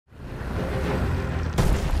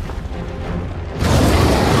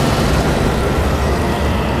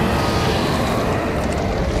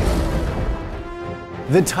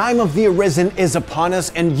The time of the Arisen is upon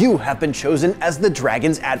us, and you have been chosen as the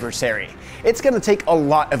dragon's adversary. It's going to take a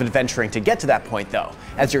lot of adventuring to get to that point though,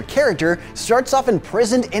 as your character starts off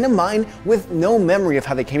imprisoned in a mine with no memory of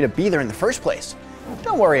how they came to be there in the first place.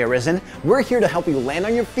 Don't worry, Arisen, we're here to help you land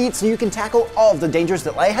on your feet so you can tackle all of the dangers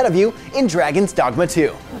that lie ahead of you in Dragon's Dogma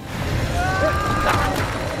 2.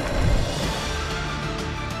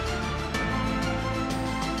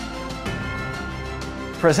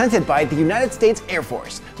 Presented by the United States Air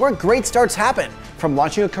Force, where great starts happen, from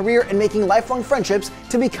launching a career and making lifelong friendships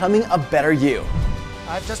to becoming a better you.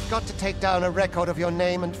 I've just got to take down a record of your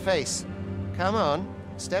name and face. Come on,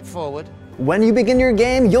 step forward. When you begin your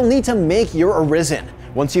game, you'll need to make your Arisen.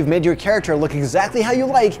 Once you've made your character look exactly how you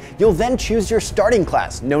like, you'll then choose your starting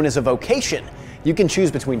class, known as a vocation. You can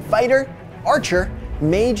choose between fighter, archer,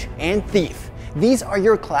 mage, and thief. These are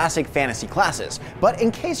your classic fantasy classes, but in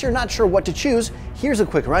case you're not sure what to choose, here's a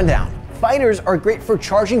quick rundown. Fighters are great for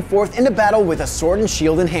charging forth into battle with a sword and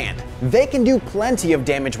shield in hand. They can do plenty of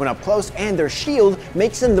damage when up close, and their shield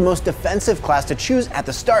makes them the most defensive class to choose at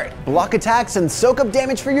the start. Block attacks and soak up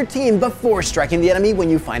damage for your team before striking the enemy when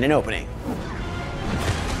you find an opening.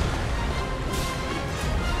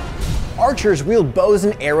 Archers wield bows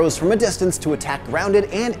and arrows from a distance to attack grounded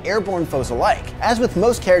and airborne foes alike. As with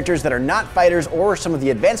most characters that are not fighters or some of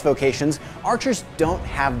the advanced vocations, archers don't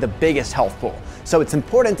have the biggest health pool, so it's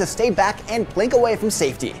important to stay back and blink away from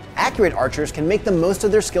safety. Accurate archers can make the most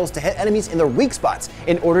of their skills to hit enemies in their weak spots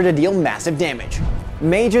in order to deal massive damage.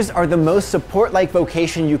 Mages are the most support-like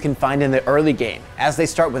vocation you can find in the early game, as they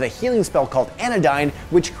start with a healing spell called Anodyne,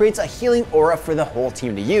 which creates a healing aura for the whole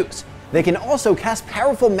team to use. They can also cast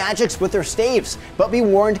powerful magics with their staves, but be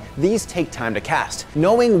warned, these take time to cast.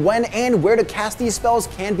 Knowing when and where to cast these spells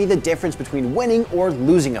can be the difference between winning or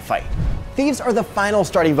losing a fight. Thieves are the final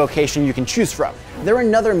starting vocation you can choose from. They're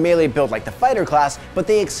another melee build like the fighter class, but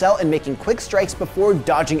they excel in making quick strikes before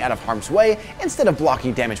dodging out of harm's way instead of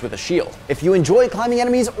blocking damage with a shield. If you enjoy climbing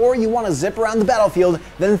enemies or you want to zip around the battlefield,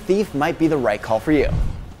 then Thief might be the right call for you.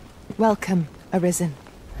 Welcome, Arisen.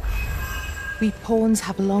 We pawns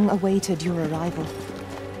have long awaited your arrival.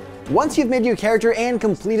 Once you've made your character and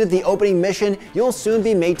completed the opening mission, you'll soon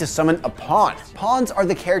be made to summon a pawn. Pawns are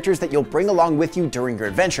the characters that you'll bring along with you during your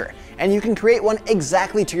adventure, and you can create one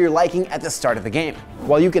exactly to your liking at the start of the game.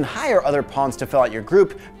 While you can hire other pawns to fill out your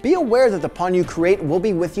group, be aware that the pawn you create will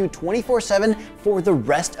be with you 24/7 for the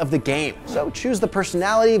rest of the game. So choose the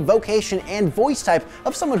personality, vocation, and voice type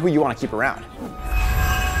of someone who you want to keep around.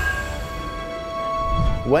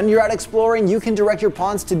 When you're out exploring, you can direct your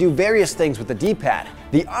pawns to do various things with the D-pad.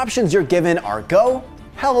 The options you're given are go,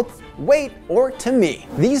 help, wait, or to me.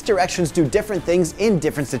 These directions do different things in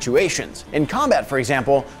different situations. In combat, for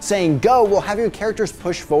example, saying go will have your characters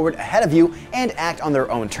push forward ahead of you and act on their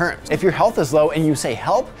own terms. If your health is low and you say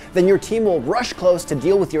help, then your team will rush close to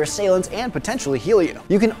deal with your assailants and potentially heal you.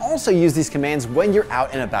 You can also use these commands when you're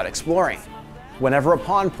out and about exploring. Whenever a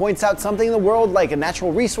pawn points out something in the world like a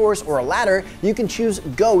natural resource or a ladder, you can choose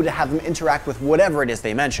go to have them interact with whatever it is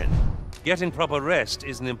they mention. Getting proper rest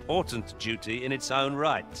is an important duty in its own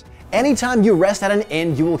right. Anytime you rest at an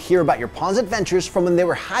inn, you will hear about your pawn's adventures from when they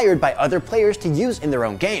were hired by other players to use in their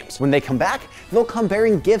own games. When they come back, they'll come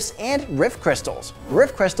bearing gifts and rift crystals.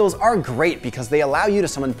 Rift crystals are great because they allow you to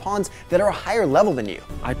summon pawns that are a higher level than you.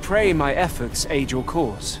 I pray my efforts aid your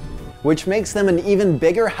cause. Which makes them an even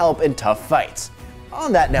bigger help in tough fights.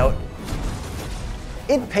 On that note,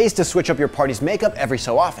 it pays to switch up your party's makeup every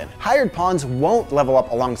so often. Hired pawns won't level up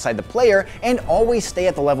alongside the player and always stay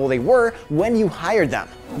at the level they were when you hired them.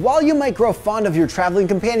 While you might grow fond of your traveling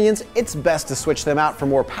companions, it's best to switch them out for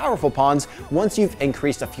more powerful pawns once you've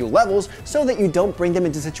increased a few levels so that you don't bring them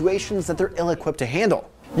into situations that they're ill-equipped to handle.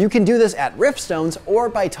 You can do this at Riftstones or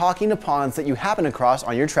by talking to pawns that you happen across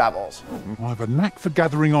on your travels. I have a knack for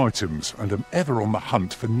gathering items and am ever on the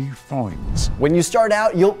hunt for new finds. When you start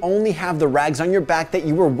out, you'll only have the rags on your back that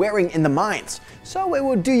you were wearing in the mines, so it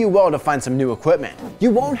would do you well to find some new equipment.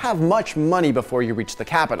 You won't have much money before you reach the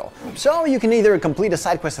capital, so you can either complete a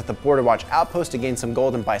side quest at the Border Watch outpost to gain some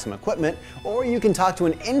gold and buy some equipment, or you can talk to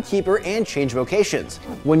an innkeeper and change vocations.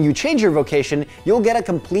 When you change your vocation, you'll get a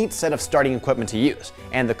complete set of starting equipment to use,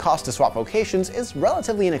 and the cost to swap vocations is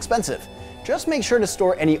relatively inexpensive. Just make sure to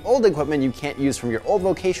store any old equipment you can't use from your old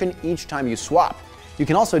vocation each time you swap. You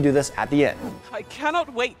can also do this at the end. I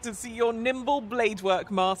cannot wait to see your nimble blade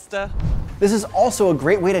work, Master. This is also a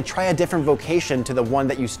great way to try a different vocation to the one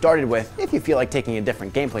that you started with if you feel like taking a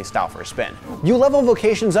different gameplay style for a spin. You level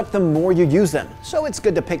vocations up the more you use them, so it's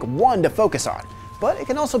good to pick one to focus on. But it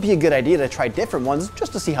can also be a good idea to try different ones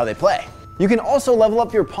just to see how they play. You can also level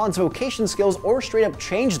up your pawn's vocation skills or straight up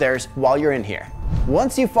change theirs while you're in here.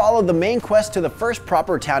 Once you follow the main quest to the first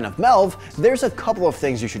proper town of Melve, there's a couple of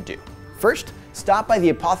things you should do. First, stop by the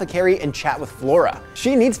apothecary and chat with Flora.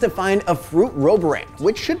 She needs to find a fruit roberang,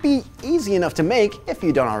 which should be easy enough to make if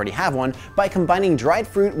you don't already have one, by combining dried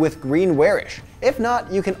fruit with green warish. If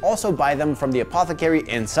not, you can also buy them from the apothecary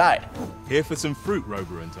inside. Here for some fruit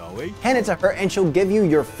roberant, are we? Hand it to her and she'll give you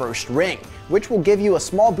your first ring, which will give you a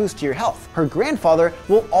small boost to your health. Her grandfather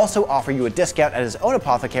will also offer you a discount at his own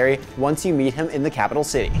apothecary once you meet him in the capital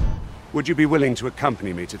city. Would you be willing to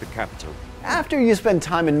accompany me to the capital? After you spend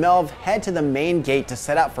time in Melve, head to the main gate to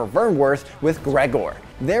set out for Vernworth with Gregor.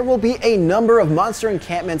 There will be a number of monster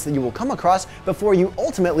encampments that you will come across before you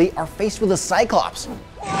ultimately are faced with a Cyclops.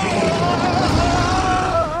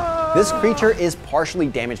 This creature is partially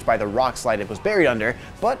damaged by the rock slide it was buried under,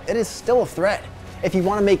 but it is still a threat. If you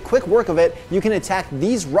want to make quick work of it, you can attack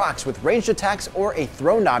these rocks with ranged attacks or a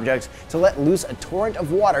thrown object to let loose a torrent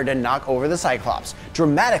of water to knock over the Cyclops,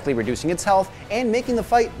 dramatically reducing its health and making the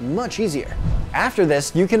fight much easier. After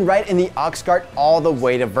this, you can ride in the ox cart all the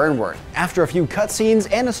way to Vernworth. After a few cutscenes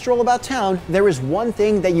and a stroll about town, there is one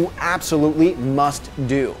thing that you absolutely must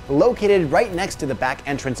do. Located right next to the back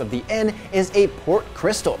entrance of the inn is a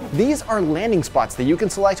Portcrystal. These are landing spots that you can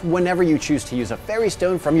select whenever you choose to use a fairy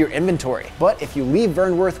stone from your inventory. But if you leave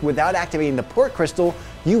Vernworth without activating the Portcrystal,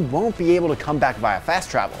 you won't be able to come back via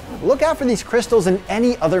fast travel. Look out for these crystals in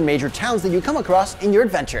any other major towns that you come across in your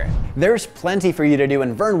adventure. There's plenty for you to do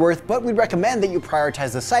in Vernworth, but we'd recommend that you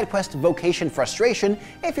prioritize the side quest Vocation Frustration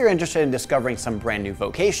if you're interested in discovering some brand new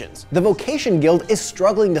vocations. The Vocation Guild is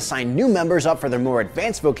struggling to sign new members up for their more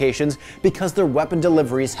advanced vocations because their weapon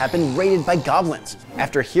deliveries have been raided by goblins.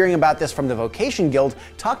 After hearing about this from the Vocation Guild,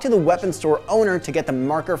 talk to the weapon store owner to get the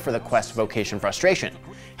marker for the quest Vocation Frustration.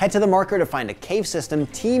 Head to the marker to find a cave system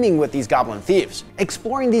teeming with these goblin thieves.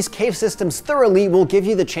 Exploring these cave systems thoroughly will give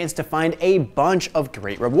you the chance to find a bunch of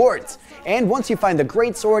great rewards. And once you find the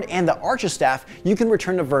greatsword and the archer staff, you can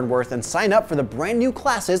return to Vernworth and sign up for the brand new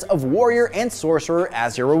classes of warrior and sorcerer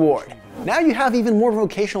as your reward. Now you have even more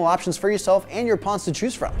vocational options for yourself and your pawns to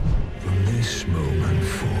choose from. From this moment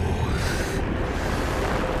forth,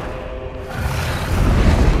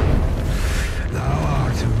 thou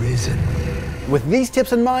art arisen. With these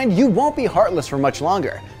tips in mind, you won't be heartless for much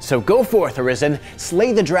longer. So go forth, Arisen,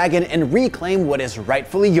 slay the dragon, and reclaim what is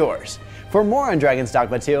rightfully yours. For more on Dragon's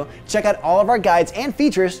Dogma 2, check out all of our guides and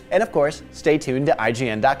features, and of course, stay tuned to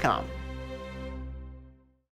IGN.com.